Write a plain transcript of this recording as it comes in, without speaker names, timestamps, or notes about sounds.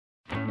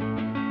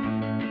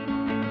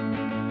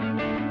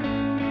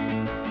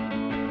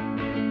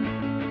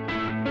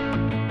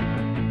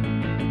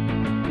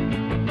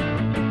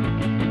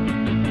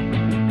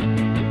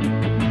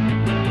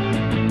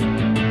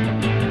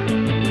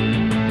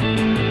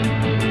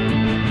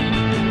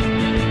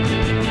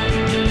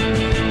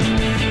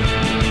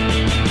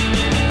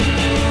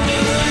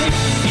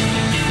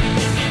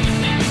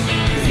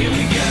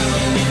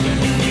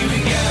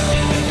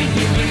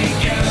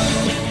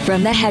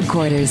From the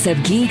headquarters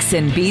of Geeks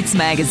and Beats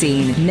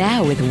magazine,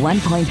 now with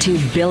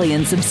 1.2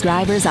 billion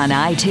subscribers on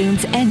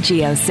iTunes and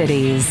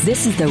GeoCities,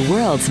 this is the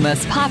world's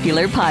most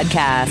popular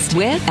podcast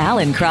with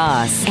Alan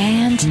Cross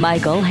and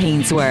Michael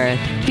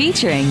Hainsworth,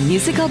 featuring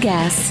musical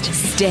guest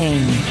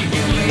Sting.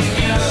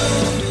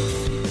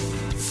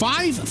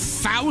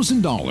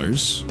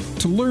 $5,000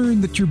 to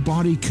learn that your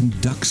body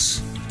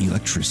conducts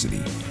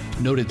electricity.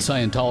 Noted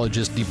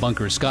Scientologist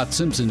debunker Scott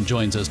Simpson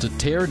joins us to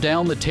tear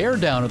down the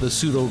teardown of the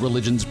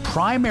pseudo-religion's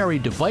primary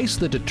device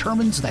that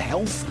determines the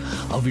health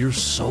of your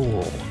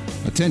soul.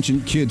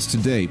 Attention, kids,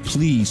 today,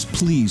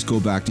 please go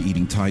back to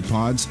eating Tide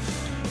Pods.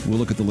 We'll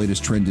look at the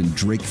latest trend in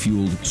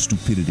Drake-fueled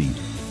stupidity.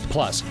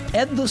 Plus,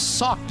 Ed the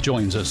Sock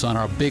joins us on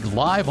our big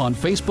Live on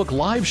Facebook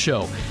live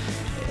show.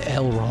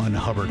 L. Ron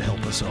Hubbard,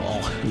 help us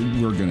all.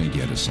 We're going to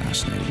get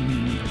assassinated.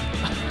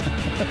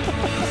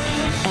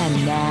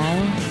 And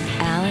now,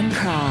 Alan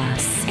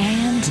Cross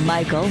and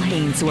Michael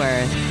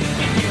Hainsworth.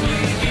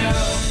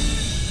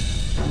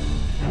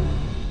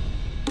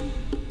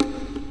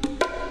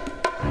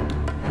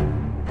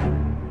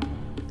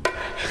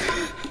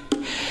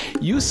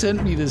 You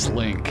sent me this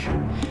link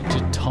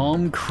to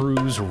Tom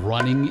Cruise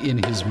running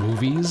in his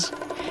movies,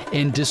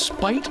 and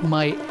despite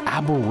my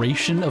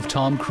aberration of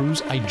Tom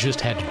Cruise, I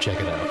just had to check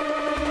it out.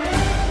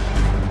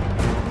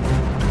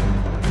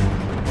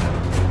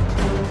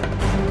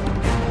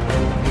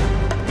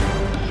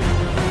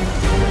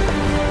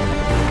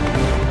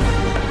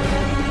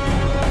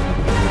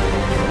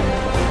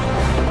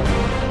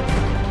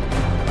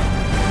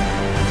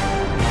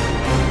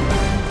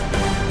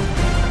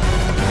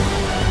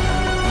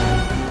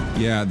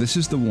 Yeah, this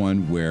is the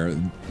one where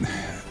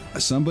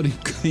somebody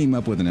came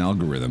up with an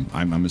algorithm,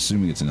 I'm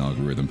assuming it's an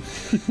algorithm,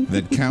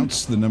 that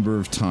counts the number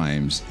of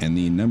times and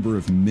the number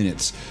of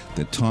minutes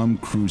that Tom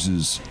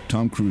Cruise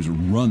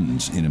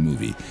runs in a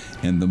movie.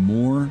 And the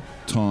more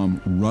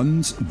Tom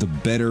runs, the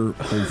better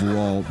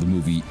overall the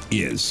movie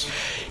is.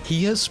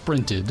 He has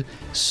sprinted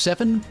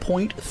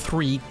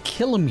 7.3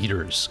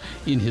 kilometers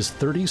in his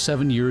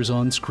 37 years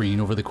on screen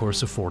over the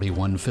course of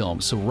 41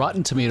 films. So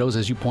Rotten Tomatoes,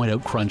 as you point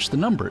out, crunched the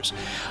numbers.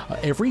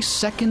 Every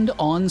second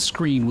on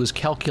screen was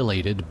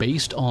calculated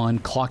based on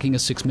clocking a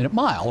 6-minute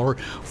mile, or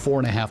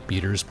 4.5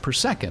 meters per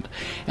second.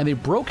 And they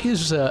broke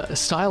his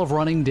style of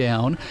running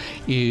down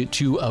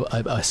to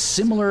a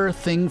similar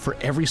thing for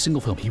every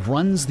single film. He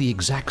runs the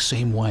exact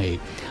same way.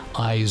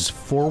 Eyes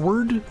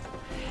forward,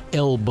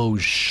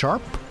 elbows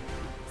sharp,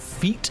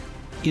 feet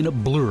in a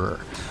blur.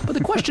 But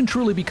the question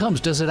truly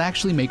becomes, does it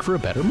actually make for a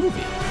better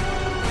movie?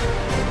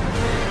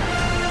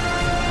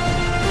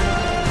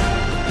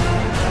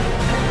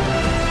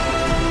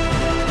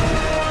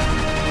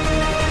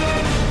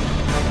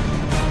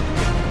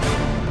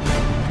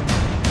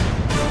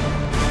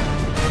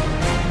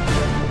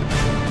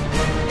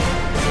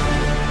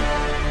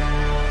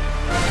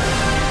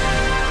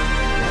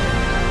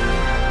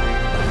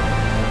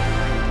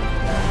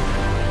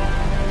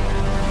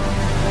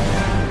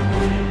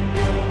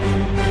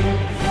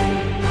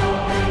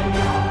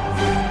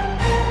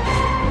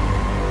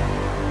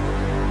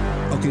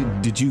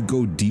 Did you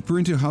go deeper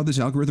into how this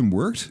algorithm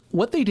worked?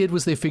 What they did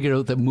was they figured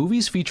out that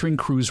movies featuring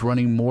Cruise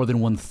running more than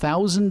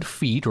 1,000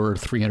 feet, or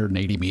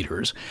 380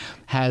 meters,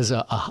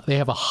 they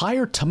have a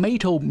higher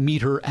tomato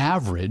meter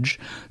average,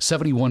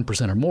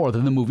 71% or more,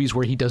 than the movies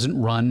where he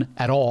doesn't run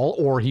at all,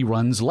 or he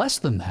runs less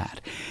than that.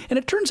 And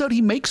it turns out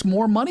he makes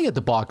more money at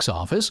the box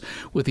office,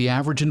 with the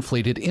average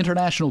inflated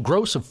international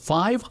gross of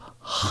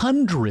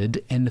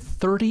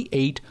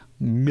 $538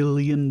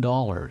 million.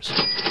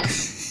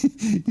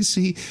 You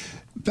see,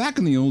 back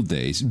in the old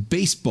days,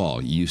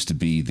 baseball used to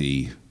be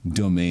the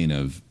domain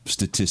of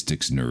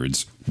statistics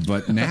nerds,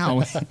 but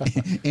now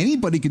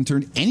anybody can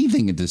turn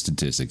anything into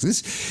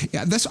statistics.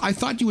 I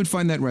thought you would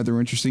find that rather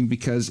interesting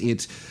because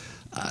it's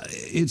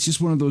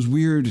just one of those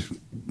weird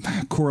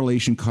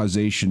correlation,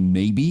 causation,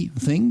 maybe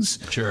things.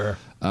 Sure.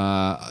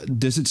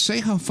 Does it say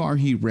how far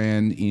he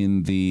ran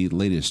in the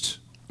latest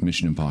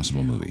Mission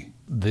Impossible movie?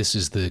 This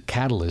is the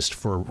catalyst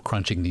for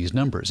crunching these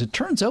numbers. It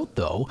turns out,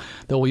 though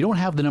we don't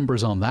have the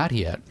numbers on that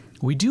yet,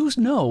 we do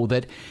know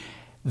that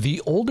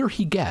the older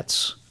he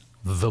gets,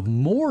 the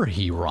more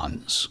he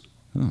runs.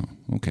 Oh,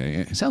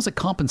 okay. It sounds like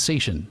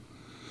compensation.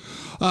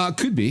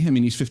 Could be. I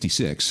mean, he's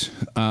 56.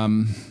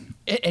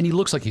 And he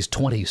looks like he's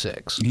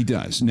 26. He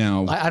does.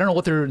 Now, I don't know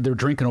what they're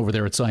drinking over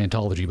there at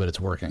Scientology, but it's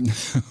working.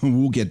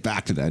 We'll get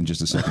back to that in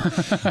just a second.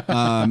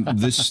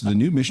 The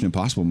new Mission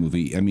Impossible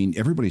movie, I mean,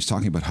 everybody's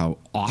talking about how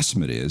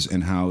awesome it is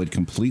and how it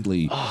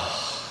completely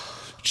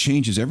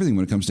changes everything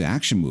when it comes to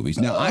action movies.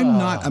 Now,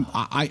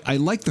 I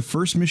like the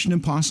first Mission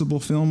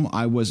Impossible film.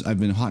 I've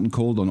been hot and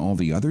cold on all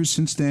the others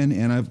since then,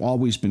 and I've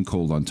always been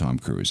cold on Tom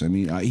Cruise. I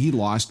mean, he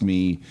lost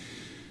me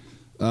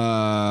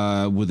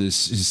with his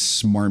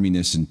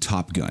smarminess in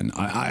Top Gun.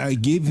 I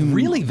gave him...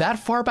 Really? That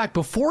far back?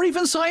 Before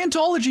even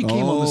Scientology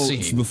came on the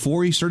scene?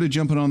 Before he started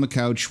jumping on the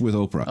couch with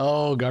Oprah.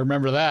 Oh, I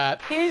remember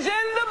that. He's in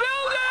the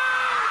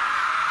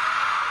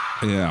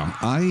building! Yeah.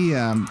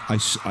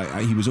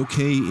 He was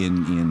okay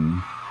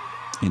in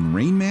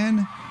Rain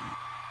Man.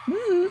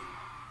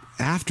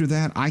 after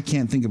that, I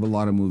can't think of a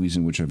lot of movies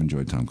in which I've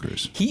enjoyed Tom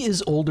Cruise. He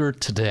is older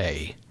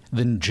today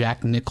than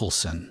Jack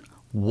Nicholson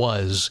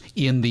was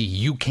in the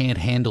You Can't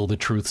Handle the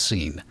Truth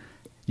scene.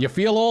 You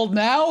feel old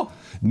now?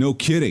 No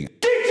kidding.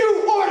 Did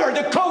you order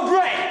the code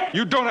red?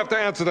 You don't have to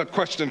answer that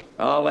question.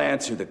 I'll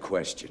answer the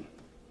question.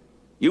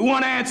 You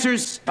want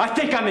answers? I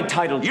think I'm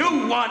entitled.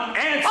 You want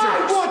answers?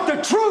 I want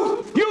the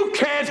truth! You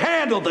can't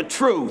handle the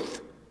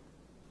truth!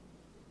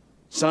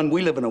 Son,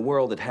 we live in a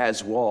world that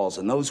has walls,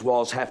 and those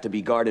walls have to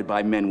be guarded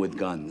by men with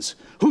guns.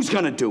 Who's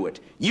gonna do it?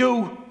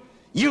 You?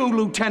 You,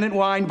 Lieutenant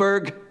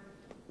Weinberg?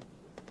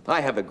 I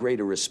have a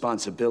greater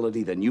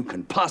responsibility than you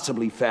can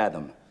possibly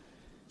fathom.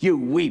 You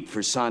weep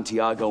for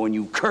Santiago and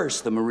you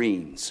curse the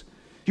Marines.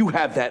 You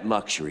have that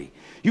luxury.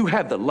 You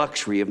have the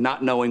luxury of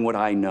not knowing what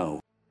I know.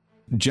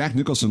 Jack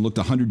Nicholson looked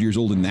 100 years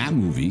old in that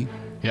movie.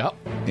 Yep.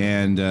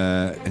 And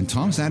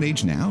Tom's that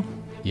age now?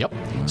 Yep.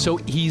 So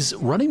he's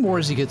running more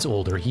as he gets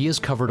older. He has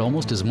covered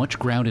almost as much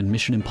ground in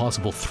Mission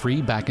Impossible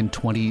 3 back in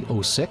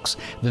 2006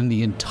 than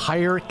the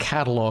entire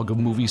catalog of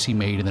movies he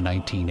made in the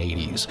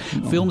 1980s.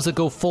 Films that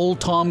go full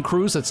Tom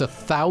Cruise, that's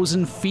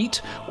 1,000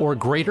 feet or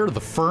greater.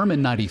 The Firm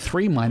in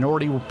 93,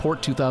 Minority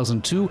Report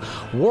 2002,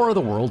 War of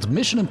the Worlds,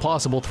 Mission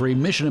Impossible 3,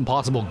 Mission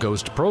Impossible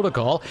Ghost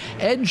Protocol,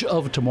 Edge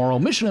of Tomorrow,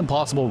 Mission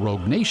Impossible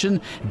Rogue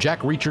Nation, Jack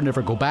Reacher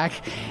Never Go Back,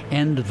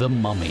 and The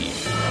Mummy.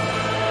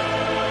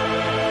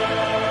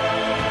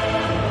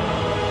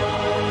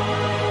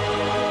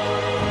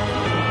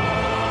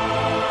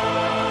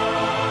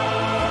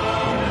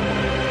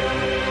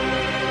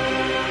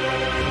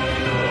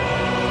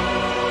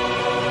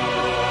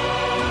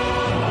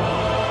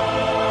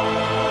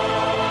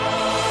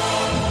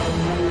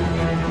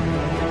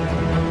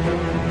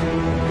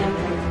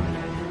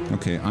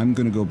 Okay, I'm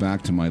going to go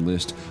back to my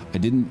list.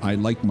 I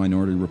liked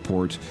Minority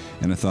Report,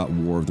 and I thought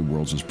War of the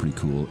Worlds was pretty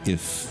cool,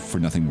 if for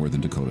nothing more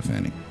than Dakota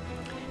Fanning.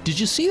 Did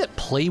you see that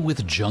Play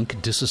with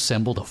Junk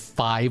disassembled a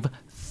 $5,000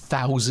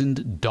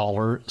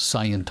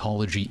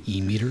 Scientology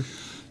e-meter?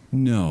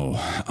 No.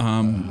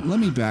 Let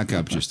me back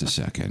up just a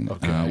second.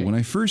 Okay. When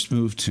I first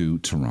moved to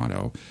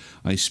Toronto,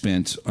 I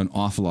spent an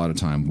awful lot of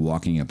time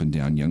walking up and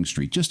down Yonge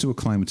Street just to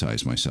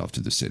acclimatize myself to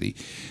the city.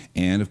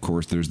 And, of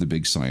course, there's the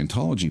big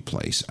Scientology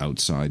place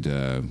outside,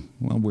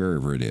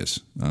 wherever it is.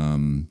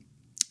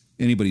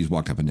 Anybody who's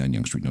walked up and down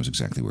Yonge Street knows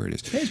exactly where it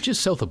is. It's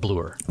just south of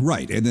Bloor.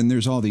 Right. And then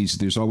there's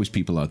always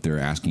people out there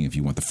asking if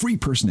you want the free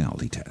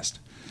personality test.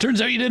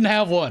 Turns out you didn't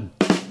have one.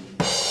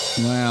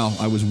 Well,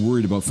 I was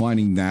worried about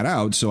finding that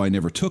out, so I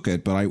never took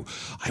it. But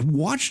I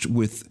watched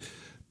with,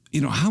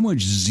 how much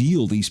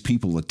zeal these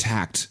people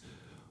attacked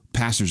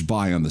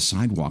passersby on the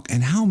sidewalk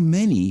and how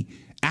many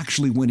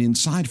actually went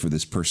inside for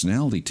this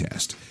personality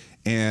test.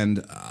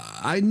 And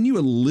I knew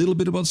a little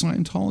bit about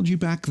Scientology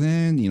back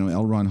then,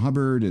 L. Ron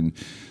Hubbard and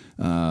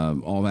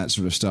all that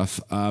sort of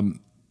stuff.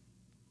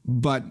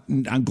 But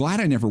I'm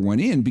glad I never went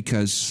in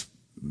because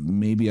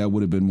maybe I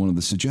would have been one of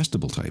the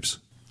suggestible types.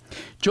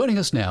 Joining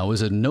us now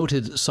is a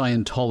noted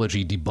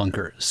Scientology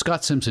debunker.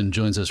 Scott Simpson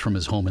joins us from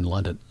his home in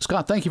London.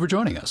 Scott, thank you for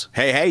joining us.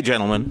 Hey,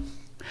 gentlemen.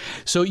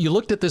 So you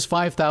looked at this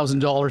 $5,000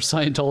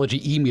 Scientology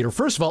e-meter.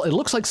 First of all, it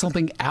looks like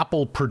something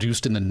Apple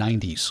produced in the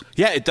 90s.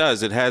 Yeah, it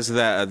does. It has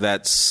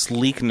that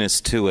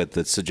sleekness to it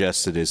that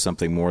suggests it is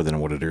something more than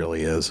what it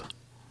really is.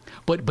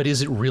 But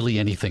is it really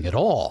anything at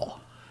all?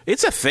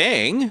 It's a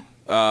thing.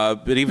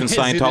 But even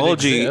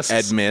Scientology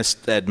admits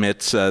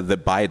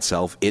that by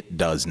itself it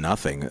does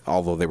nothing,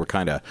 although they were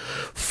kind of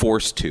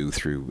forced to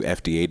through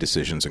FDA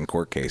decisions and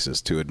court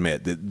cases to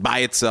admit that by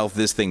itself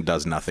this thing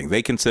does nothing.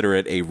 They consider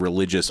it a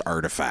religious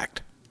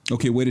artifact.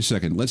 Okay, wait a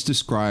second. Let's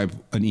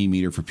describe an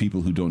e-meter for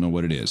people who don't know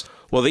what it is.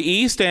 Well, the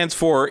E stands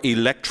for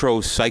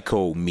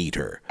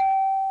electropsychometer.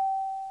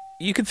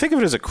 You can think of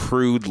it as a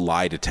crude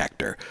lie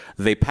detector.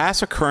 They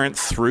pass a current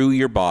through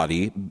your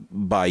body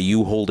by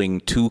you holding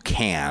two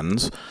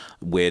cans,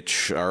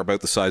 which are about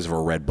the size of a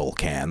Red Bull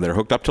can. They're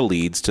hooked up to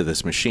leads to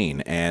this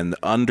machine. And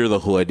under the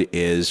hood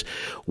is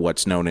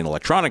what's known in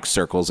electronic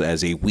circles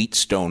as a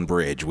Wheatstone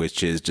bridge,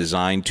 which is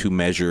designed to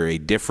measure a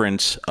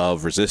difference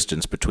of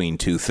resistance between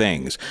two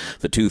things.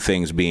 The two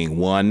things being,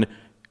 one,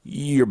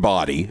 your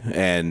body,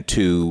 and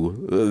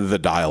two, the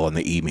dial on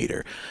the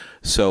e-meter.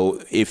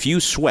 So if you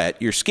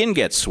sweat, your skin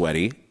gets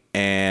sweaty,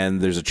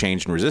 and there's a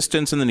change in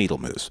resistance, and the needle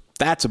moves.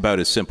 That's about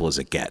as simple as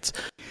it gets.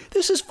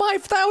 This is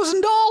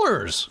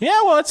 $5,000.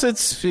 Yeah, well,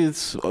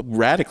 it's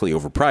radically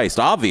overpriced,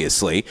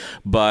 obviously.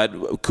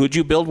 But could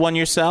you build one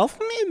yourself?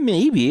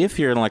 Maybe. If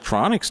you're an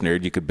electronics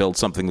nerd, you could build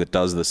something that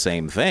does the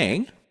same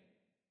thing.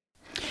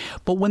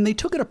 But when they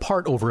took it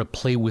apart over at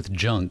Play with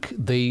Junk,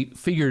 they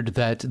figured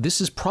that this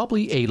is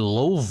probably a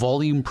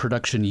low-volume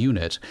production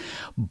unit,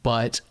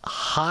 but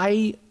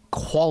high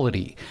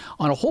quality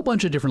on a whole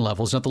bunch of different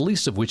levels, not the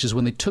least of which is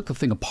when they took the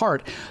thing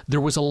apart, there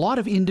was a lot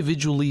of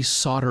individually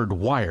soldered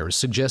wires,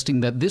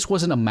 suggesting that this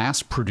wasn't a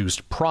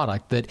mass-produced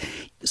product, that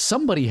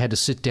somebody had to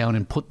sit down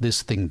and put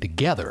this thing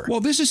together. Well,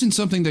 this isn't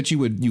something that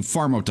you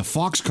farm out to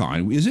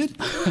Foxconn, is it?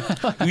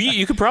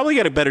 You could probably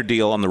get a better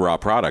deal on the raw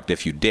product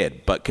if you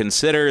did, but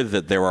consider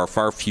that there are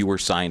far fewer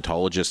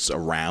Scientologists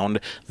around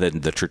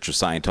than the Church of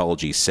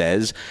Scientology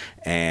says,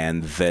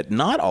 and that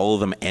not all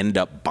of them end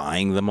up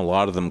buying them. A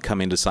lot of them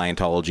come into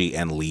Scientology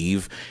and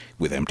leave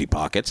with empty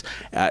pockets.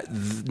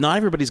 Not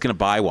everybody's going to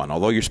buy one,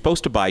 although you're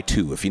supposed to buy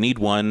two. If you need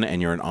one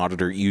and you're an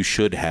auditor, you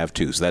should have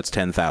two. So that's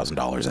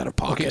 $10,000 out of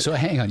pocket. Okay, so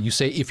hang on. You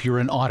say if you're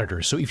an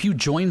auditor. So if you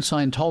join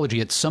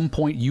Scientology, at some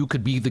point you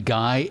could be the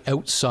guy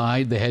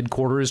outside the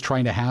headquarters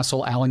trying to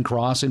hassle Alan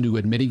Cross into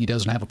admitting he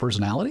doesn't have a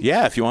personality?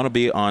 Yeah, if you want to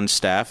be on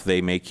staff,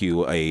 they make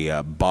you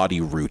a body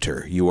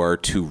rooter. You are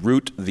to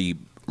root the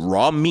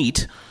raw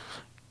meat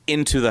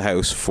into the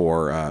house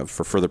for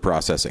further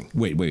processing.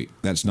 Wait.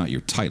 That's not your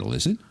title,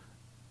 is it?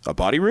 A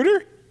body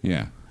rooter?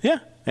 Yeah. Yeah,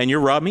 and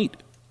you're raw meat.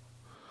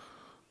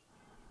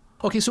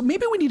 Okay, so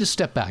maybe we need to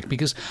step back,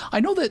 because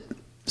I know that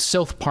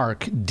South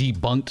Park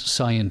debunked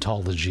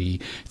Scientology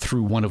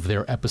through one of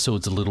their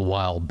episodes a little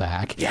while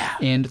back. Yeah.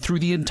 And through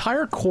the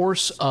entire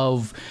course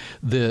of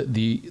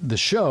the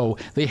show,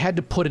 they had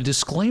to put a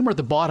disclaimer at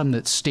the bottom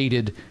that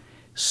stated,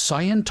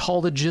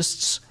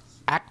 Scientologists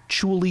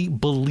actually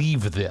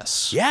believe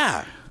this.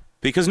 Yeah.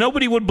 Because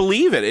nobody would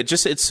believe it.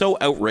 It's so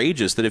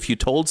outrageous that if you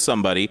told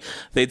somebody,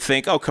 they'd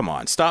think, oh, come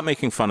on, stop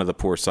making fun of the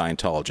poor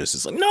Scientologists.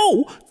 It's like,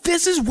 no,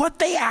 this is what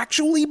they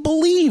actually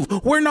believe.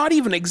 We're not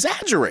even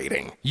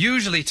exaggerating.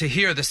 Usually to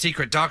hear the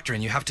secret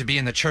doctrine, you have to be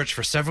in the church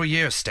for several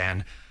years,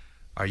 Stan.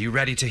 Are you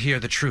ready to hear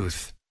the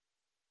truth?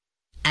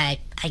 I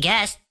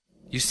guess.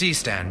 You see,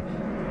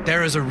 Stan,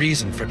 there is a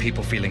reason for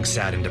people feeling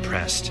sad and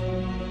depressed.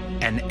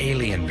 An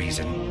alien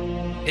reason.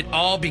 It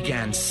all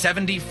began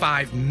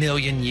 75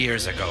 million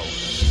years ago.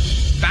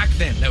 Back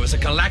then, there was a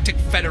galactic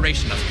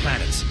federation of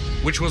planets,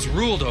 which was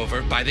ruled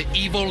over by the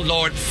evil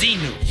Lord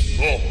Xenu.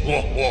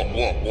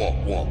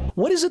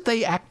 What is it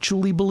they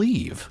actually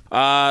believe?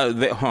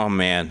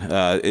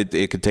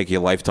 It could take you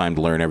a lifetime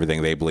to learn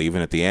everything they believe,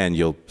 and at the end,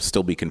 you'll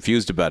still be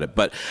confused about it.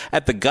 But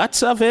at the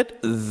guts of it,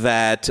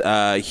 that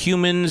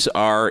humans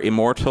are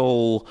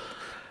immortal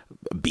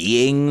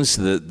beings,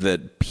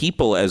 that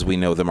people as we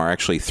know them are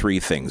actually three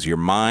things: your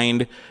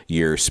mind,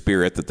 your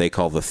spirit that they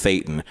call the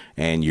thetan,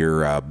 and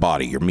your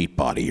body, your meat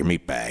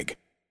bag.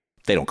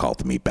 They don't call it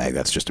the meat bag,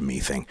 that's just a me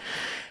thing.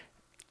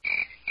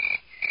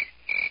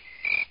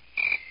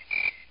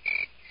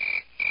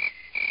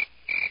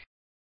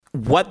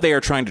 What they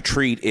are trying to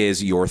treat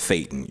is your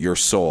thetan, your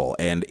soul,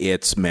 and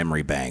its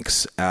memory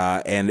banks.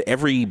 And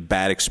every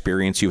bad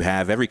experience you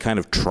have, every kind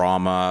of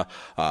trauma,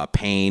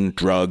 pain,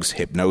 drugs,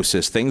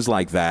 hypnosis, things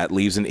like that,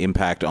 leaves an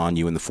impact on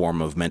you in the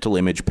form of mental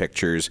image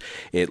pictures.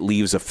 It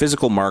leaves a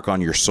physical mark on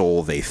your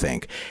soul, they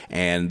think.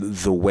 And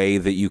the way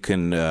that you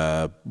can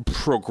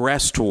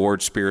progress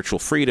towards spiritual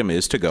freedom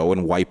is to go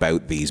and wipe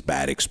out these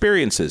bad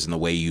experiences. And the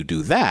way you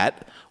do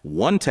that,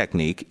 one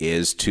technique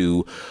is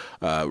to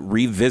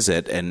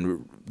revisit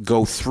and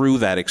go through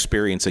that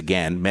experience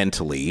again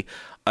mentally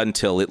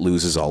until it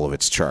loses all of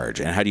its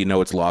charge. And how do you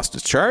know it's lost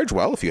its charge?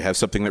 Well, if you have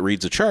something that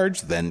reads a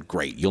charge, then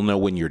great. You'll know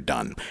when you're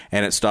done.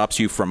 And it stops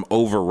you from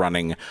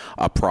overrunning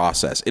a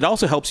process. It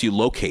also helps you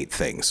locate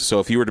things. So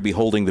if you were to be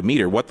holding the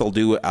meter, what they'll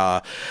do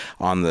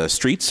on the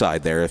street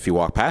side there, if you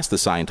walk past the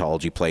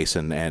Scientology place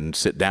and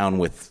sit down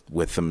with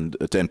them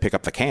and pick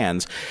up the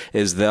cans,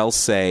 is they'll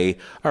say,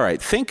 all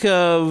right, think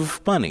of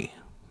money.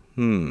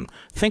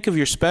 Think of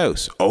your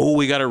spouse. Oh,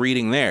 we got a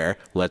reading there.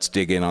 Let's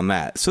dig in on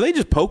that. So they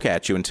just poke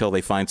at you until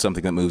they find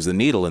something that moves the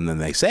needle, and then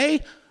they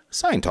say,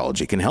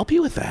 Scientology can help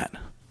you with that.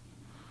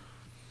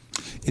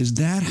 Is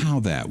that how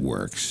that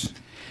works?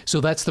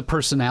 So that's the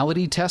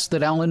personality test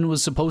that Alan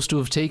was supposed to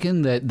have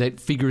taken that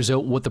figures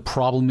out what the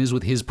problem is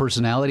with his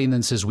personality and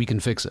then says we can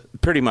fix it?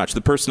 Pretty much.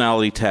 The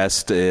personality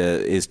test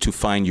is to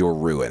find your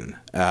ruin.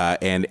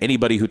 And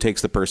anybody who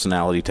takes the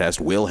personality test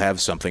will have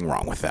something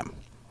wrong with them.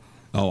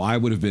 Oh, I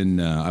would have been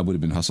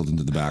hustled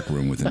into the back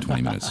room within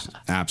 20 minutes.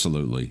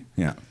 Absolutely.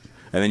 Yeah.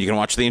 And then you can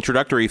watch the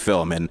introductory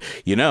film and,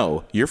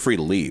 you're free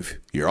to leave.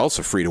 You're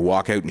also free to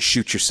walk out and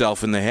shoot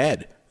yourself in the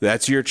head.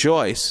 That's your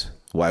choice.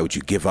 Why would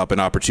you give up an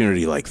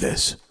opportunity like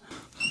this?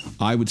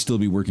 I would still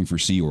be working for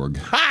Sea Org.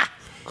 Ha!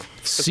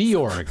 Sea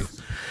Org.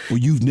 Well,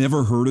 you've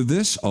never heard of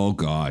this? Oh,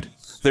 God.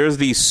 There's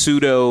the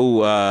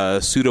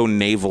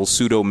pseudo-naval,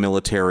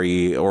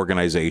 pseudo-military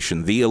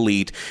organization, the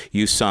elite.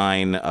 You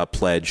sign a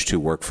pledge to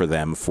work for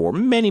them for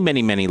many,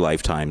 many, many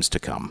lifetimes to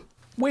come.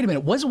 Wait a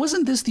minute.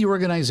 Wasn't this the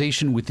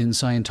organization within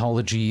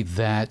Scientology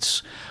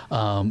that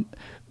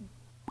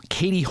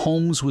Katie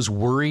Holmes was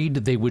worried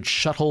they would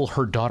shuttle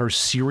her daughter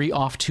Siri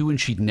off to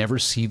and she'd never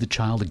see the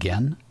child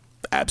again?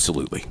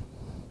 Absolutely.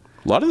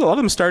 A lot of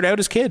them start out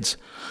as kids.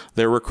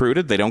 They're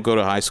recruited. They don't go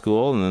to high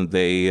school, and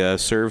they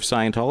serve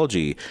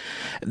Scientology.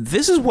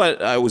 This is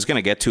what I was going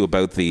to get to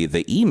about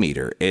the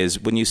e-meter, is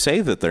when you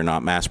say that they're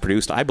not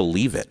mass-produced, I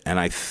believe it. And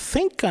I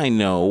think I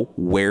know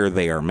where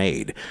they are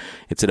made.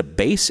 It's at a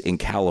base in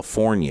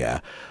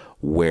California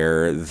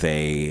where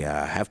they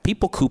have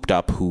people cooped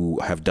up who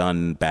have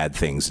done bad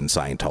things in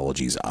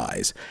Scientology's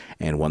eyes.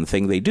 And one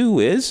thing they do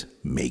is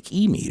make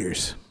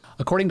e-meters.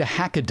 According to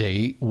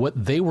Hackaday, what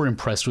they were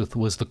impressed with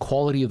was the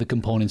quality of the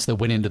components that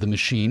went into the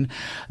machine.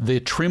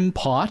 The trim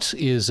pot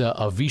is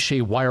a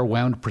Vichy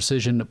wire-wound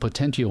precision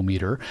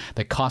potentiometer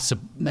that costs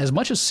as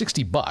much as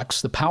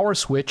 $60. The power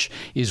switch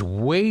is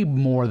way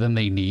more than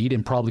they need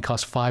and probably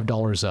costs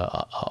 $5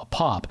 a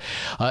pop.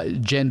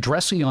 Jen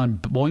Dressy on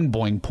Boing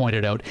Boing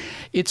pointed out,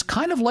 it's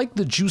kind of like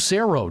the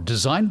Juicero,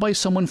 designed by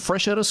someone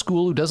fresh out of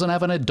school who doesn't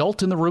have an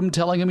adult in the room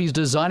telling him he's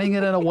designing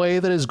it in a way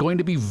that is going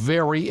to be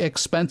very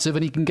expensive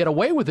and he can get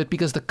away with it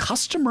because the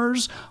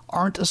customers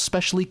aren't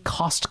especially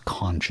cost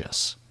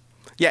conscious.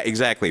 Yeah,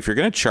 exactly. If you're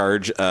going to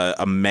charge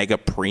a mega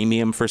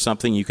premium for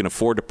something, you can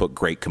afford to put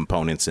great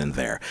components in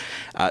there.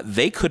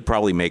 They could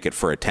probably make it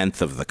for a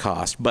tenth of the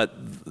cost, but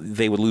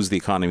they would lose the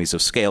economies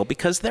of scale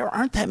because there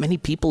aren't that many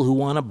people who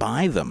want to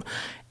buy them.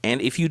 And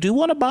if you do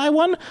want to buy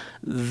one,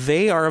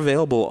 they are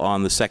available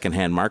on the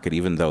secondhand market,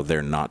 even though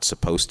they're not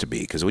supposed to be.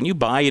 Because when you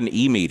buy an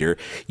e-meter,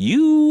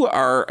 you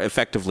are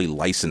effectively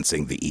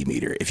licensing the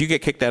e-meter. If you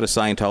get kicked out of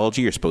Scientology,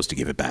 you're supposed to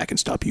give it back and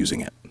stop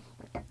using it.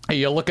 Are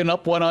you looking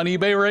up one on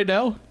eBay right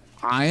now?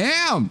 I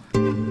am.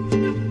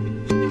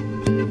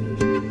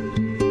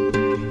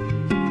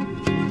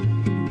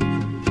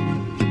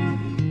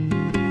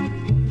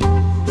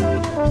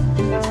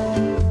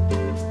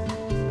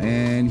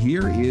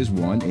 Here is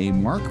one, a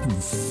Mark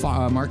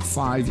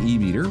V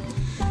e-meter,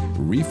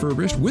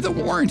 refurbished with a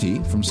warranty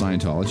from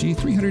Scientology,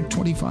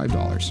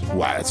 $325.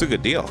 Wow, that's a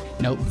good deal.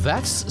 Now,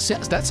 that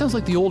sounds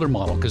like the older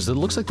model, because it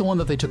looks like the one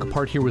that they took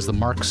apart here was the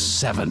Mark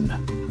 7.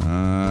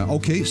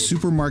 Okay,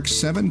 Super Mark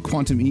 7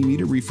 quantum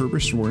e-meter,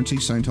 refurbished, warranty,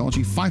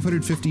 Scientology,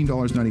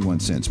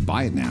 $515.91.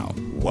 Buy it now.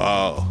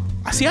 Whoa.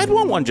 See, I'd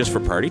want one just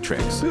for party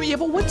tricks. Yeah,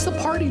 but what's the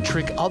party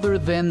trick other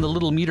than the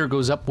little meter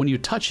goes up when you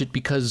touch it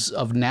because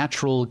of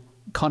natural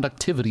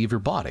conductivity of your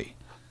body?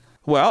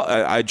 Well,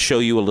 I'd show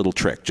you a little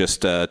trick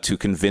just to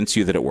convince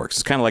you that it works.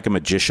 It's kind of like a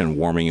magician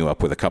warming you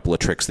up with a couple of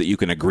tricks that you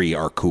can agree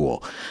are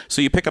cool.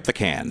 So you pick up the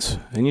cans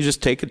and you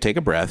just take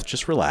a breath,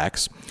 just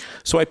relax.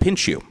 So I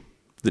pinch you.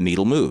 The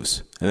needle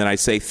moves. And then I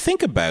say,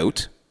 think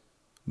about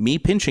me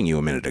pinching you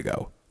a minute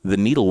ago. The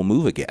needle will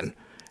move again.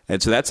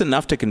 And so that's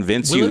enough to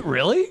convince you. Will it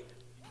really?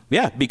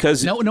 Yeah,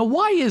 because... No,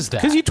 why is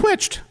that? Because you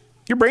twitched.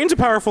 Your brain's a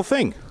powerful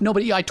thing. No,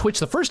 but I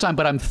twitched the first time,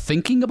 but I'm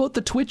thinking about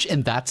the twitch,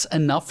 and that's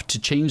enough to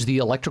change the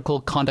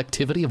electrical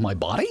conductivity of my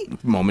body?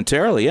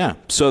 Momentarily, yeah.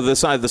 So the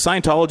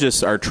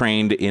Scientologists are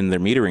trained in their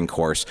metering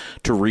course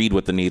to read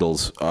what the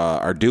needles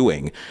are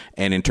doing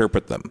and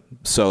interpret them.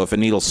 So if a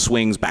needle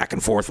swings back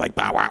and forth like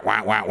wah, wah,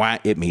 wah, wah, wah,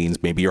 it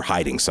means maybe you're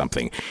hiding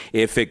something.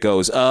 If it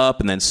goes up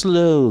and then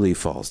slowly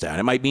falls down,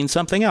 it might mean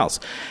something else.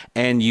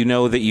 And you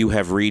know that you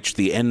have reached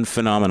the end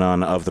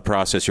phenomenon of the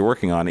process you're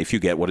working on if you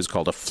get what is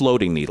called a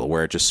floating needle,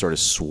 where it just sort of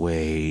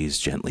sways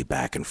gently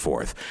back and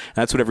forth.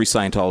 That's what every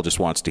Scientologist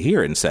wants to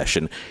hear in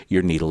session.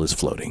 Your needle is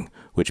floating,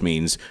 which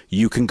means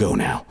you can go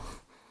now.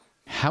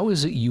 How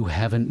is it you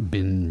haven't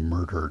been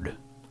murdered?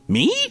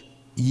 Me?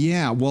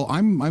 Yeah, well,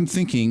 I'm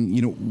thinking,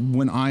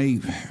 when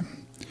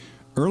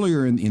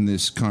earlier in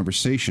this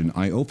conversation,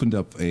 I opened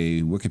up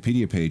a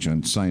Wikipedia page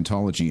on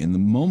Scientology, and the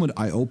moment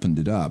I opened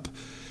it up,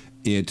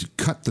 it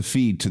cut the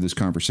feed to this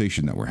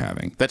conversation that we're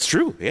having. That's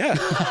true, yeah.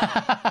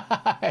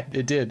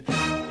 It did.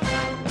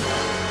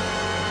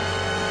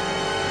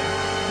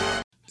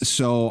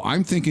 So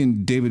I'm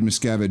thinking David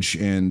Miscavige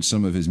and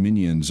some of his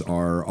minions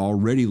are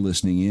already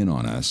listening in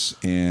on us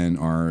and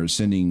are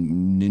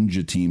sending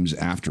ninja teams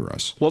after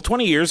us. Well,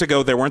 20 years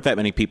ago, there weren't that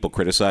many people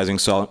criticizing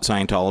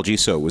Scientology,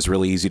 so it was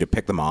really easy to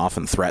pick them off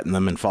and threaten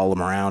them and follow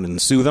them around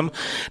and sue them.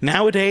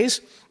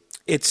 Nowadays,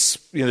 it's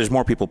there's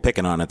more people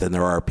picking on it than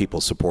there are people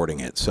supporting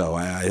it. So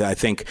I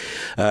think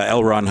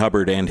L. Ron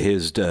Hubbard and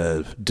his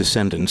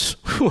descendants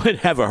would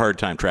have a hard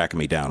time tracking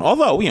me down.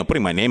 Although,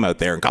 putting my name out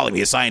there and calling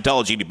me a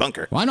Scientology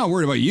debunker. Well, I'm not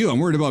worried about you. I'm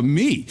worried about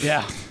me.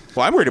 Yeah.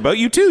 Well, I'm worried about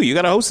you, too. You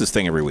got to host this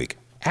thing every week.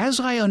 As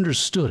I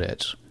understood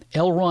it,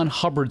 L. Ron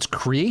Hubbard's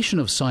creation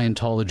of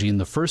Scientology in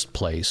the first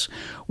place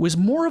was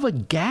more of a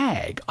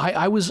gag.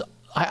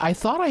 I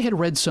thought I had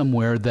read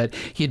somewhere that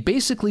he had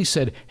basically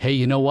said, hey,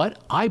 you know what?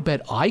 I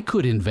bet I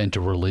could invent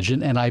a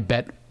religion and I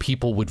bet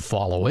people would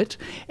follow it.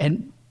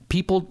 And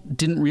people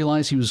didn't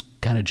realize he was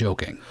kind of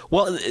joking.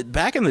 Well,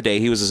 back in the day,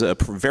 he was a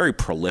very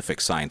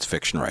prolific science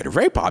fiction writer,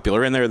 very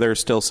popular. And there are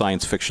still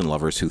science fiction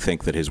lovers who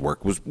think that his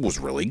work was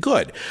really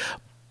good.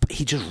 But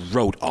he just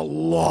wrote a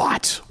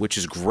lot, which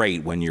is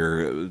great when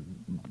you're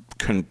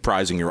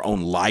comprising your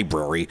own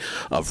library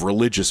of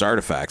religious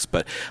artifacts.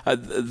 But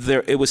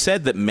it was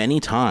said that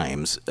many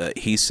times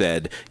he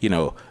said,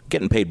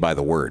 getting paid by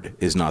the word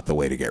is not the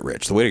way to get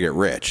rich. The way to get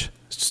rich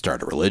is to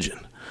start a religion.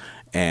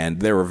 And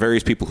there were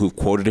various people who've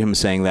quoted him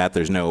saying that.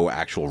 There's no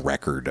actual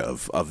record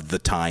of the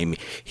time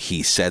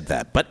he said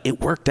that. But it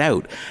worked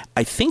out.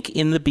 I think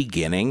in the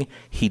beginning,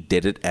 he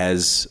did it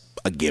as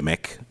a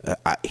gimmick.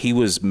 He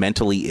was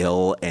mentally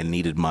ill and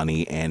needed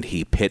money, and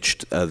he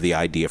pitched the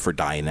idea for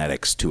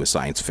Dianetics to a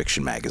science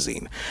fiction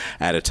magazine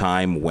at a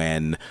time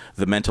when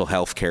the mental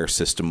health care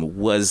system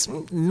was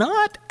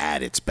not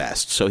at its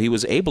best. So he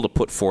was able to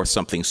put forth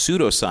something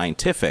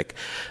pseudoscientific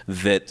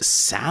that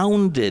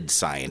sounded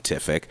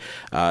scientific,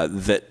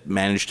 that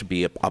managed to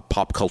be a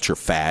pop culture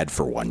fad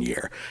for 1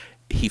 year.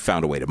 He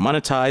found a way to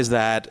monetize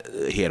that.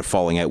 He had a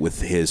falling out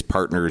with his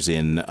partners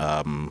and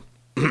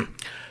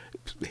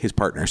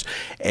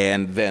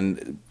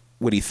then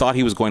when he thought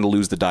he was going to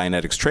lose the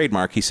Dianetics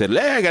trademark, he said,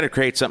 I got to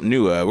create something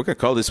new. We're going to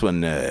call this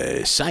one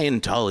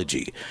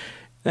Scientology.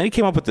 Then he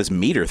came up with this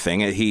meter thing.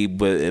 He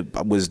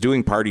was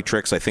doing party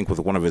tricks, I think, with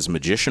one of his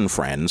magician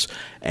friends,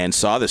 and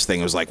saw this thing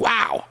and was like,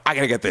 wow, I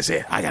got to get this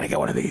in. I got to get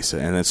one of these.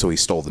 And then so he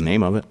stole the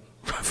name of it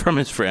from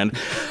his friend,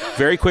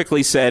 very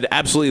quickly said,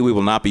 absolutely, we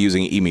will not be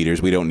using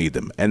e-meters. We don't need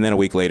them. And then a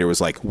week later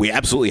was like, we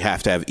absolutely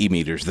have to have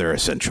e-meters. They're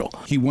essential.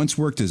 He once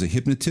worked as a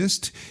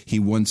hypnotist. He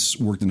once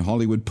worked in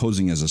Hollywood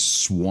posing as a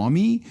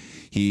swami.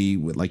 He,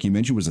 like you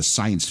mentioned, was a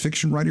science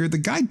fiction writer. The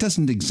guy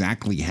doesn't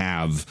exactly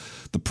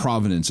have the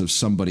provenance of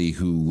somebody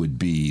who would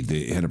be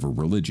the head of a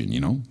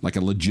religion, like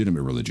a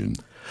legitimate religion.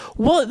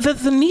 Well,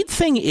 the neat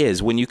thing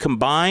is when you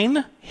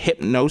combine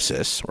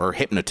hypnosis or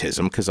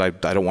hypnotism, because I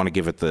don't want to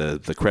give it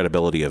the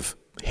credibility of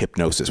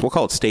hypnosis. We'll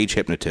call it stage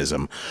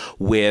hypnotism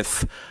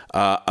with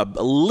a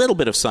little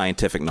bit of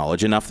scientific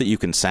knowledge, enough that you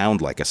can sound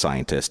like a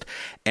scientist,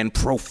 and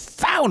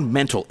profound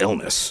mental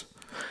illness.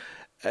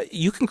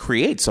 You can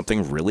create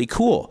something really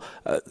cool.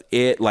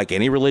 It, like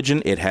any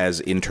religion, it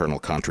has internal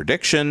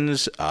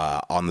contradictions.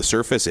 On the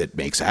surface, it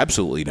makes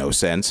absolutely no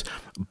sense,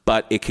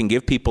 but it can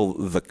give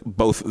people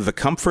both the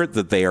comfort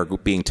that they are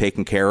being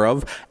taken care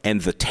of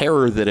and the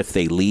terror that if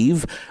they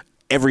leave,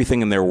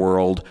 everything in their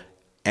world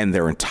and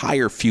their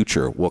entire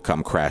future will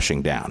come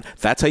crashing down.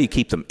 That's how you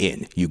keep them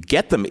in. You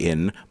get them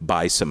in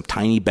by some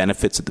tiny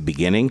benefits at the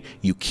beginning.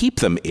 You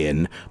keep them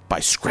in by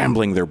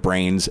scrambling their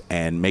brains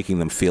and making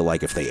them feel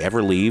like if they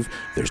ever leave,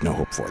 there's no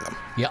hope for them.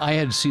 Yeah, I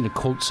had seen a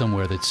quote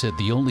somewhere that said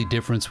the only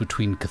difference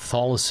between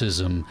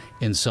Catholicism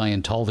and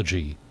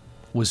Scientology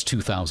was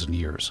 2,000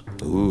 years.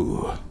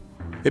 Ooh.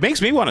 It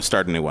makes me want to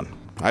start a new one.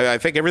 I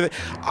think everything.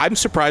 I'm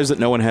surprised that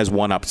no one has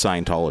one-upped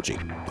Scientology.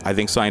 I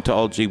think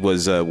Scientology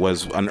was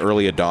an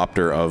early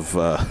adopter of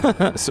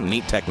some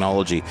neat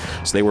technology,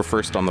 so they were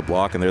first on the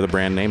block, and they're the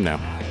brand name now.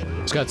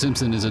 Scott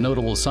Simpson is a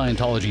notable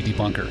Scientology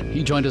debunker.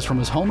 He joined us from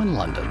his home in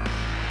London.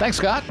 Thanks,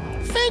 Scott.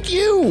 Thank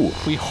you.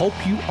 We hope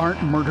you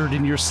aren't murdered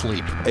in your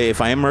sleep.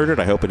 If I am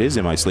murdered, I hope it is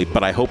in my sleep,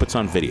 but I hope it's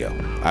on video.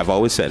 I've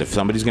always said, if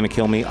somebody's going to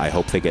kill me, I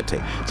hope they get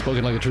taped.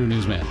 Spoken like a true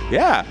newsman.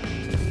 Yeah.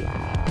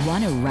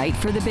 Want to write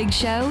for The Big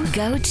Show?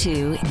 Go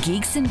to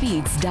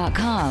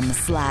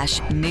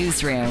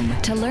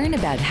geeksandbeats.com/newsroom to learn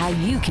about how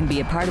you can be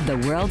a part of the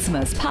world's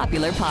most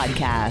popular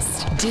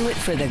podcast. Do it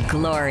for the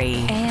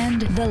glory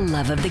and the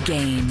love of the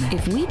game.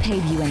 If we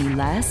paid you any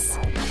less,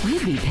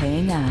 you'd be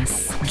paying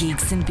us.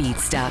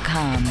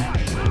 geeksandbeats.com.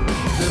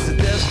 There's a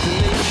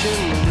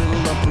destination a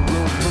little up the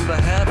road from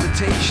the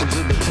habitations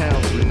of the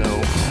towns we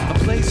know. A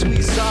place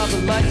we saw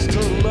the lights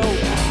turn low,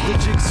 the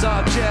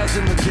jigsaw jazz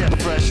and the get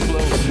fresh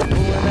flow.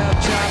 Pulling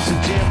out chops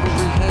and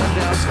jamboree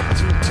handouts,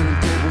 2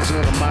 turntables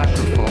and a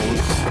microphone.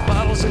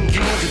 Bottles and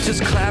cans and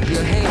just clap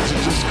your hands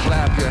and just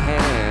clap your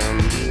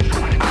hands.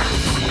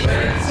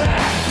 Where's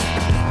that?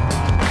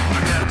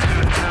 I got 2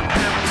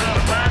 turntables and a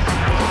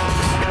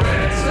microphone.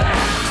 Where's that?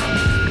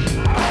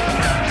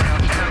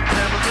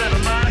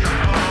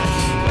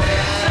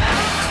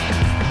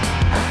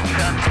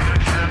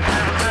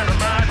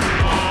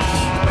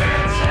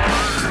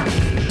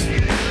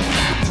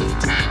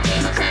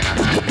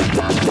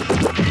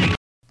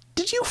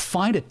 Did you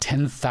find a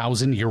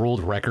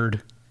 10,000-year-old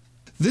record?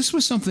 This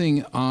was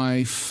something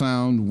I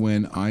found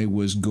when I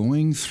was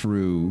going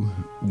through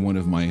one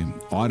of my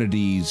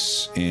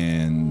oddities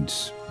and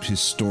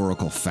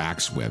historical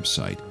facts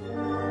website.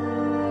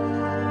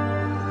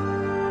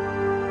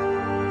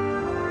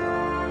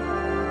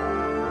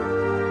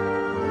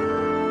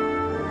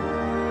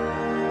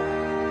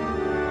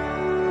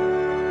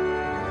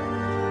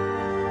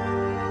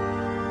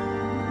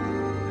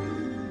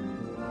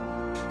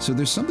 So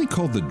there's something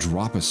called the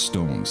drop of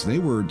stones. They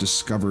were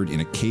discovered in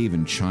a cave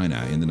in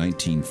China in the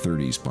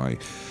 1930s by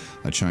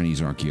a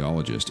Chinese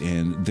archaeologist.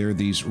 And they're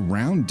these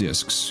round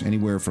discs,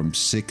 anywhere from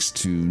 6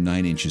 to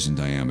 9 inches in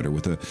diameter,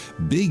 with a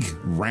big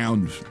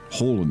round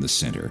hole in the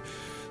center.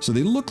 So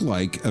they look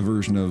like a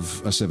version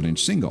of a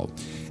 7-inch single.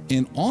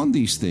 And on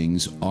these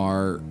things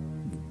are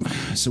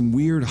some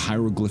weird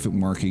hieroglyphic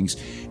markings,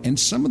 and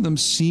some of them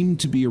seem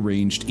to be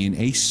arranged in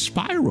a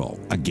spiral.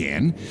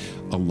 Again,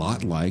 a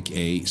lot like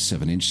a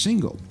 7-inch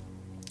single.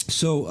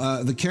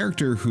 So the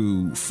character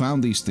who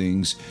found these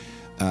things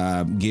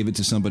gave it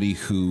to somebody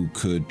who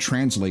could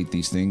translate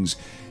these things,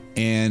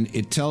 And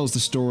it tells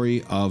the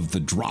story of the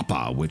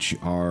Droppa, which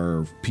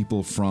are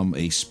people from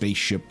a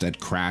spaceship that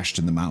crashed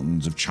in the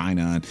mountains of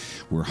China and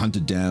were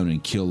hunted down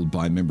and killed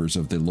by members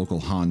of the local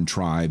Han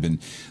tribe.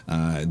 And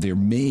there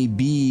may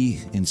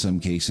be, in some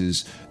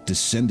cases,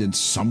 descendants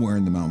somewhere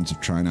in the mountains of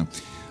China.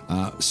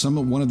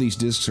 One of these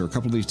discs, or a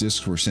couple of these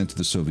discs, were sent to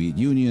the Soviet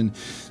Union.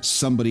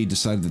 Somebody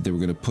decided that they were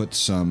going to put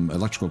some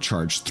electrical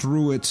charge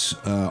through it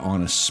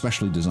on a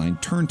specially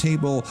designed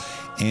turntable,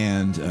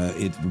 and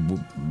it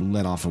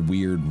let off a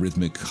weird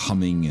rhythmic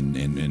humming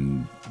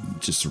and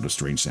just sort of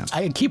strange sounds.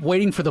 I keep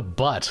waiting for the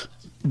but.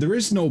 There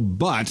is no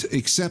but,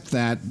 except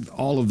that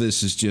all of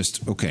this is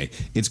just, okay,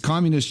 it's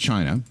communist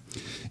China.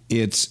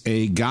 It's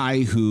a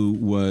guy who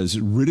was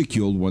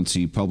ridiculed once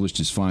he published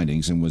his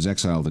findings and was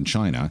exiled in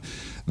China.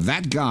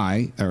 That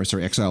guy,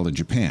 exiled in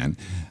Japan.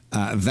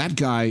 That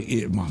guy,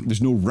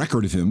 there's no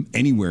record of him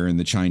anywhere in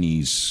the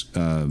Chinese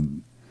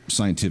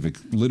scientific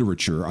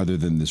literature other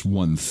than this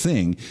one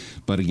thing.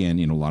 But again,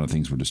 a lot of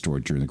things were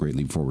destroyed during the Great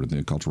Leap Forward in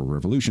the Cultural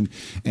Revolution.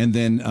 And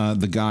then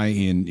the guy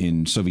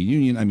in Soviet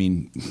Union, I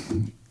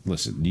mean...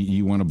 Listen,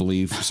 you want to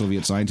believe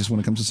Soviet scientists when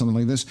it comes to something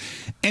like this?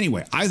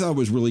 Anyway, I thought it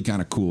was really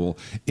kind of cool.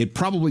 It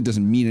probably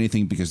doesn't mean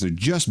anything because they're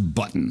just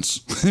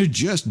buttons. They're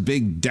just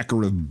big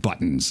decorative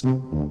buttons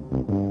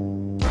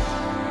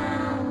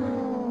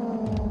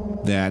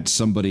that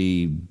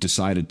somebody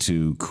decided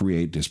to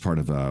create as part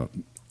of I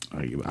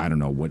don't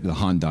know what, the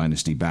Han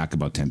Dynasty back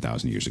about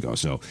 10,000 years ago.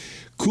 So,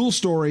 cool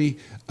story,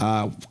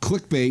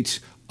 clickbait.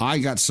 I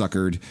got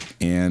suckered,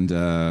 and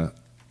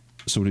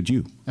so did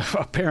you.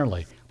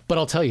 Apparently. But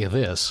I'll tell you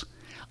this.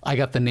 I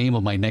got the name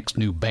of my next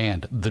new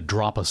band, the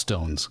Droppa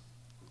Stones.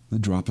 The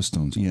Droppa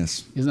Stones,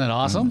 yes. Isn't that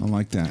awesome? I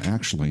like that.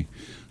 Actually,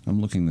 I'm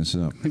looking this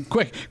up.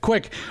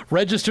 Quick.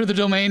 Register the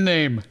domain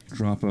name.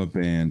 Droppa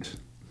band.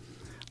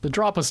 The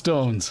Droppa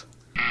Stones.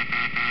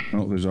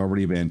 Oh, there's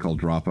already a band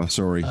called Droppa.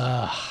 Sorry.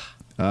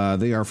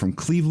 They are from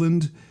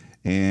Cleveland,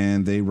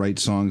 and they write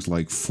songs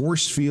like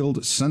Force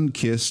Field,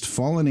 Sun-Kissed,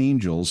 Fallen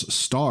Angels,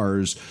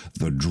 Stars,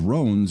 The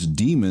Drones,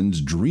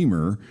 Demons,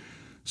 Dreamer,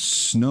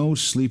 Snow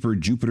Sleeper,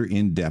 Jupiter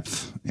in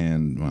Depth,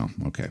 and, well,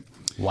 okay.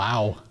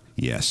 Wow.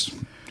 Yes.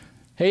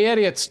 Hey,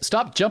 idiots,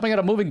 stop jumping out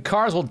of moving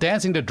cars while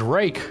dancing to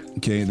Drake.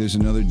 Okay, there's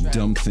another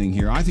dumb thing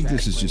here. I think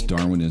this is just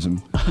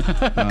Darwinism.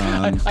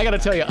 I gotta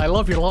tell you, I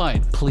love your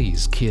line.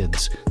 Please,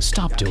 kids,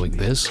 stop doing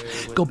this.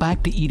 Go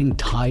back to eating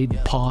Tide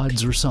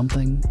Pods or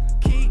something.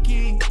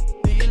 Kiki,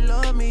 do you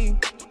love me?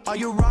 Are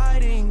you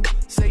riding?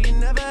 Say you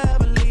never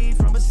ever leave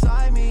from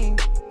beside me.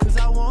 Cause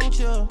I want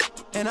you,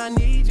 and I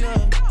need you.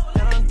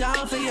 I'm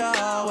down for you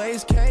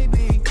always,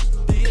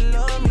 KB. Do you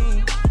love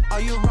me?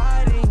 Are you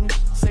riding?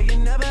 Say you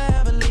never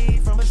ever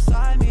leave from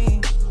beside me.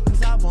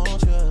 Cause I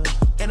want you,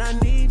 and I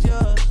need you,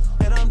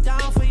 and I'm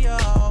down for you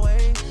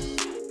always.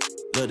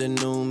 Look, the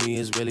new me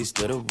is really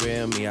still the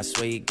real me. I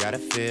swear you gotta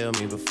feel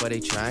me before they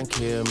try and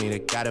kill me. They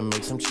gotta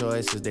make some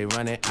choices, they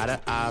running out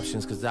of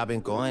options. Cause I've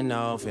been going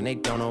off and they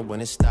don't know when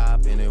to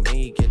stop. And when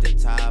you get to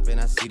top and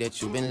I see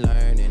that you've been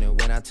learning. And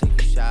when I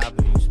take you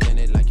shopping, you spend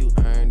it like you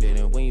earned it.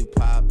 And when you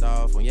popped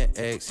off on your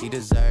ex, he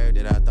deserved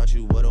it. I thought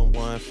you would've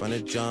won from the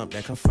jump,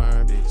 that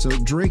confirmed it. So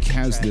Drake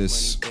has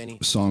this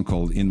song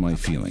called In My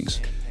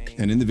Feelings.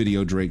 And in the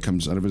video, Drake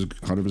comes out of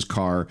his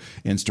car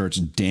and starts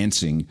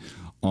dancing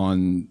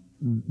on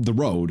the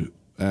road.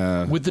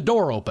 With the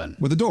door open.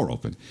 With the door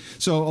open.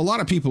 So a lot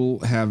of people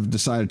have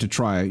decided to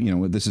try,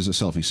 this is a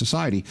selfie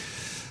society.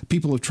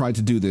 People have tried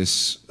to do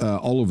this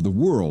all over the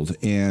world.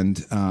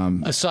 And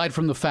aside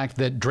from the fact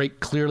that Drake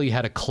clearly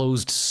had a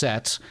closed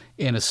set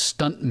and a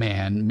stunt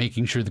man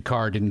making sure the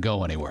car didn't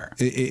go anywhere.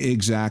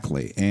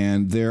 Exactly.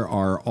 And there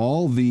are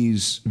all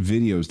these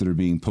videos that are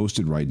being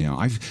posted right now.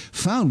 I've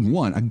found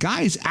one. A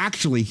guy is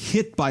actually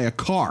hit by a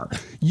car.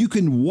 You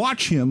can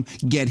watch him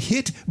get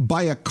hit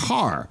by a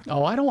car.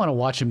 Oh, I don't want to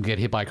watch him get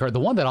hit by a car. The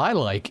one that I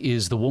like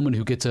is the woman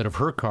who gets out of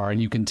her car, and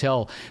you can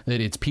tell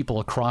that it's people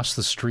across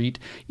the street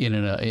in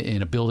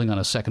a building on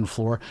a second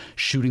floor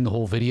shooting the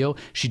whole video.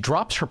 She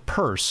drops her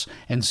purse,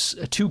 and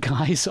two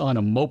guys on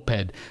a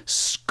moped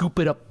scoop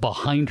it up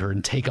behind her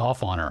and take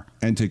off on her.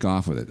 And take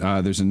off with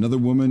it. There's another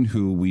woman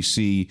who we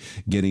see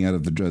getting out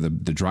of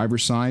the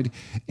driver's side,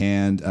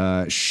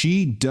 and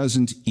she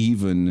doesn't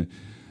even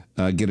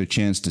get a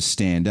chance to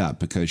stand up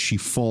because she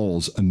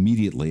falls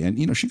immediately.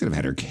 And, she could have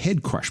had her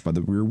head crushed by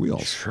the rear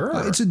wheels. Sure.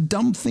 It's a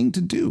dumb thing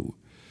to do.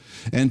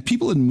 And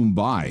people in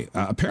Mumbai,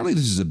 apparently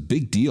this is a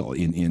big deal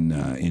in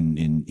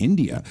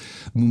India.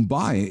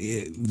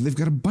 Mumbai, they've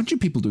got a bunch of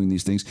people doing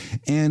these things.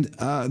 And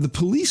the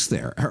police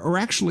there are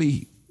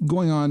actually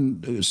going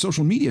on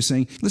social media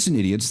saying, listen,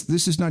 idiots,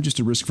 this is not just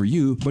a risk for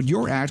you, but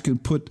your act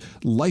could put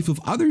life of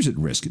others at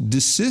risk.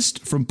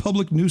 Desist from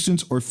public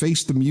nuisance or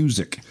face the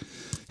music.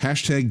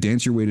 Hashtag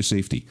dance your way to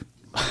safety.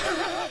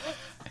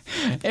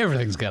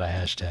 Everything's got a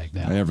hashtag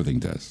now. Everything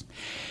does.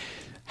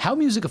 How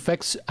music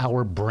affects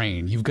our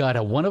brain. You've got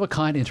a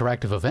one-of-a-kind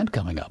interactive event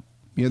coming up.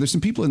 Yeah, there's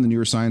some people in the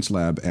neuroscience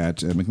lab at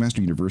McMaster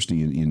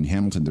University in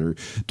Hamilton that are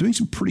doing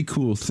some pretty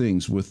cool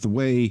things with the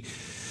way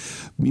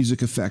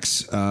music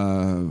affects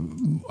our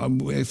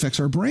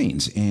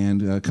brains.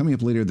 And coming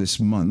up later this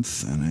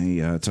month, and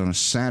it's on a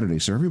Saturday,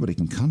 so everybody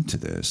can come to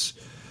this.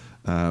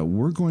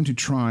 We're going to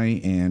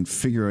try and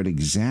figure out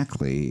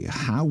exactly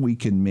how we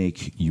can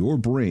make your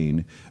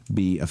brain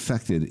be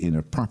affected in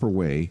a proper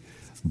way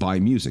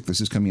by music.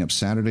 This is coming up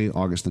Saturday,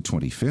 August the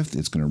 25th.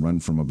 It's going to run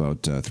from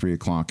about 3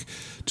 o'clock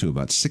to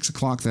about 6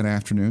 o'clock that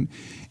afternoon.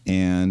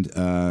 And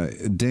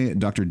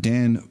Dr.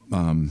 Dan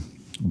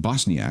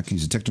Bosniak,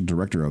 he's the technical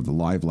director of the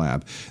Live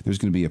Lab. There's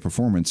going to be a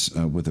performance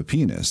with a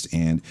pianist,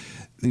 and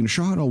they're going to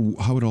show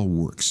how it all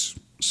works.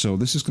 So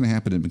this is going to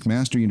happen at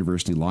McMaster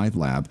University Live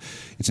Lab.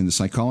 It's in the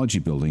Psychology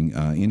Building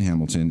in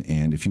Hamilton.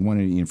 And if you want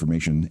any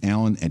information,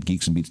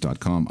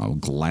 Alan@geeksandbeats.com. I will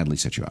gladly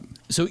set you up.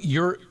 So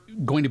you're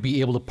going to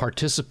be able to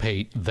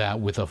participate that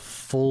with a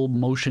full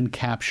motion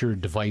capture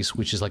device,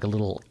 which is like a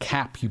little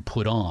cap you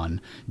put on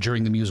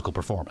during the musical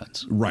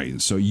performance. Right.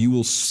 So you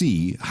will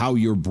see how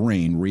your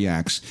brain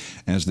reacts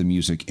as the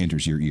music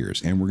enters your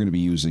ears. And we're going to be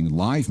using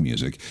live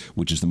music,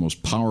 which is the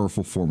most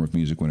powerful form of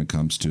music when it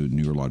comes to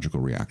neurological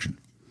reaction.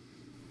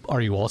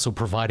 Are you also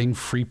providing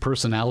free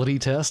personality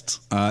tests?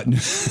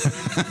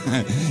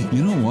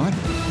 You know what?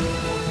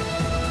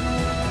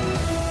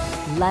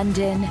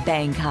 London,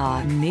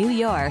 Bangkok, New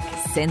York,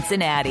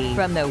 Cincinnati.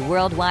 From the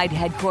worldwide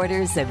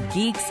headquarters of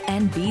Geeks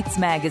and Beats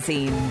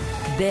magazine,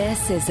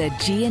 this is a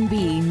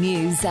G&B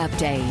News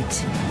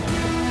Update.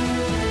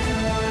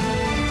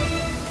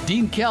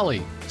 Dean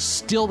Kelly,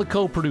 still the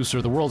co-producer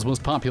of the world's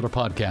most popular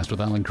podcast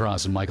with Alan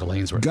Cross and Michael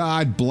Ainsworth.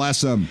 God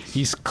bless him.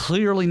 He's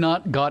clearly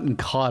not gotten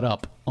caught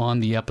up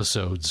on the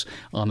episodes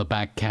on the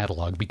back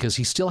catalog because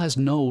he still has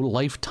no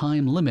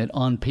lifetime limit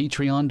on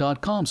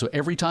patreon.com. So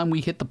every time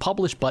we hit the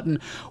publish button,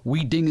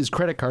 we ding his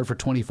credit card for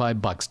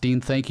 $25.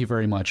 Dean, thank you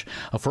very much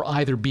for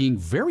either being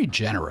very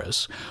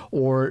generous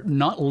or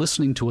not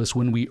listening to us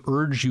when we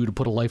urge you to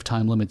put a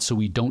lifetime limit so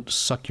we don't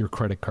suck your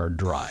credit card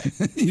dry.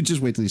 You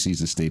just wait till he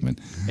sees the statement.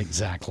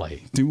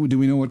 Exactly. Do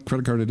we know what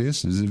credit card it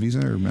is? Is it Visa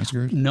or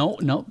MasterCard?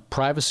 No.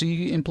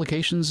 Privacy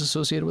implications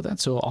associated with that.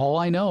 So all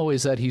I know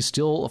is that he's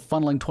still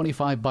funneling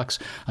 $25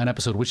 an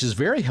episode, which is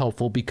very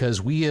helpful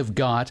because we have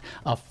got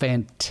a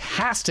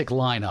fantastic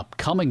lineup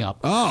coming up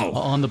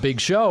on the big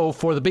show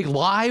for the big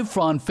live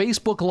on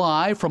Facebook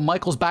Live from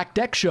Michael's Back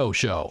Deck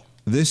show.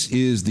 This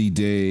is the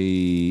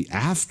day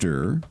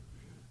after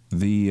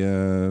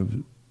the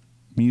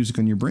music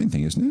on your brain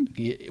thing, isn't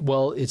it?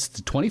 Well, it's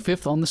the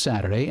 25th on the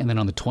Saturday, and then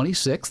on the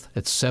 26th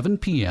at 7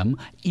 p.m.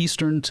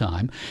 Eastern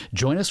Time,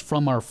 join us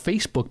from our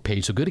Facebook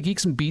page. So go to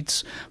Geeks and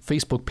Beats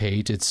Facebook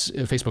page. It's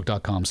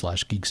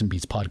facebook.com/Geeks and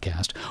Beats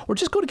podcast, or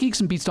just go to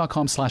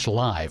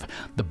geeksandbeats.com/live.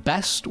 The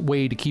best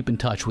way to keep in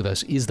touch with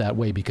us is that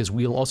way because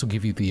we'll also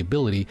give you the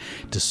ability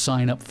to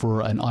sign up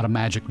for an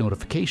automatic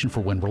notification for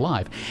when we're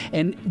live.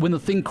 And when the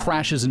thing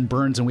crashes and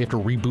burns and we have to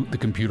reboot the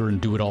computer and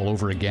do it all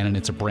over again and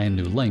it's a brand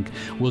new link,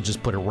 we'll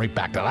just put it right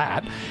back to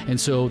that. And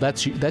so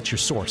that's your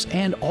source.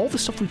 And all the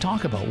stuff we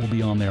talk about will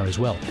be on there as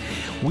well.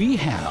 We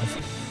have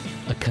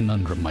a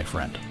conundrum, my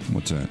friend.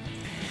 What's that?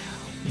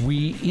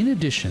 We, in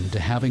addition to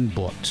having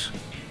booked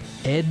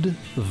Ed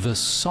the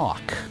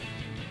Sock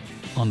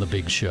on the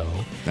big show.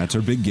 That's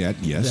our big get,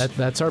 yes.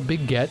 That's our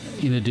big get,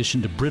 in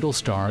addition to brittle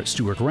star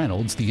Stuart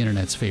Reynolds, the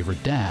internet's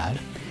favorite dad.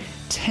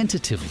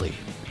 Tentatively,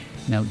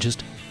 now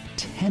just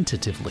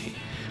tentatively,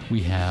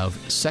 we have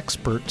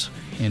sexpert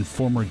and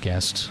former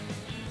guest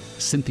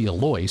Cynthia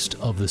Loist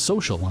of The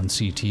Social on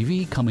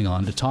CTV coming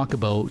on to talk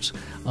about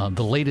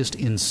the latest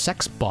in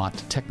sex bot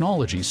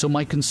technology. So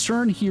my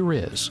concern here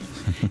is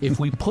if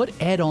we put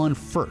Ed on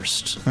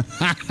first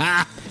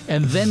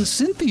and then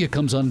Cynthia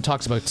comes on and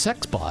talks about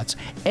sex bots,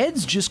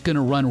 Ed's just going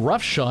to run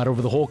roughshod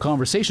over the whole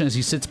conversation as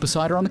he sits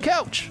beside her on the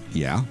couch.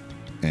 Yeah.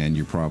 And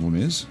your problem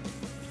is?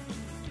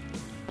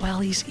 Well,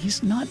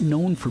 he's not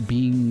known for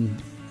being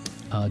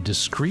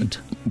discreet.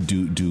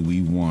 Do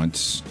we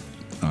want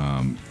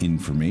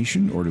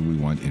information or do we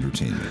want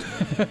entertainment?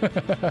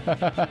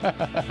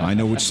 I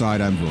know which side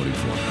I'm voting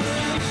for.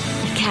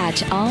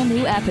 Catch all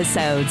new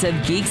episodes of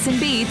Geeks and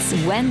Beats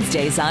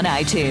Wednesdays on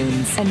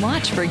iTunes and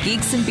watch for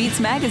Geeks and Beats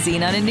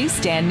magazine on a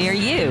newsstand near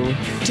you.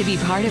 To be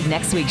part of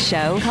next week's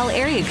show, call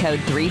area code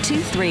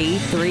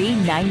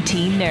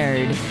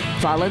 323-319-NERD.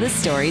 Follow the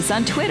stories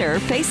on Twitter or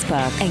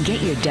Facebook and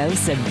get your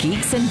dose of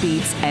Geeks and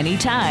Beats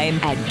anytime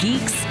at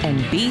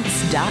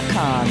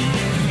geeksandbeats.com.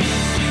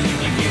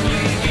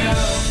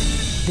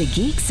 The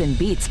Geeks and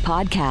Beats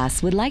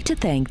podcast would like to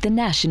thank the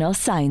National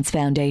Science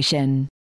Foundation.